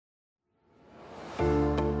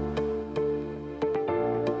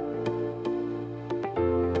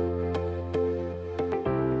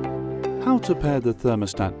to pair the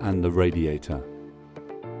thermostat and the radiator.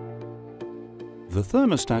 The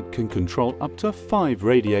thermostat can control up to 5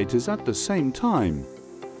 radiators at the same time.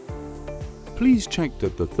 Please check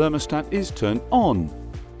that the thermostat is turned on.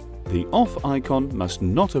 The off icon must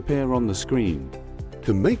not appear on the screen.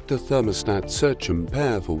 To make the thermostat search and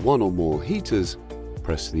pair for one or more heaters,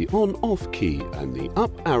 press the on-off key and the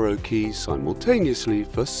up arrow key simultaneously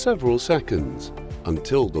for several seconds,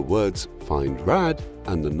 until the words "Find Rad"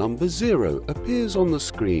 and the number 0 appears on the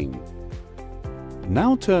screen.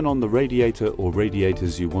 Now turn on the radiator or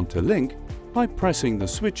radiators you want to link by pressing the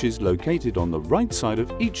switches located on the right side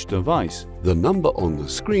of each device. The number on the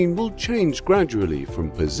screen will change gradually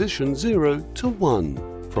from position 0 to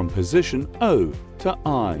 1, from position O to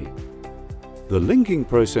I. The linking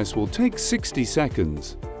process will take 60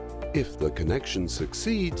 seconds. If the connection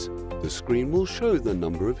succeeds, the screen will show the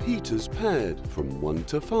number of heaters paired from 1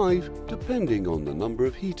 to 5, depending on the number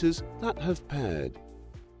of heaters that have paired.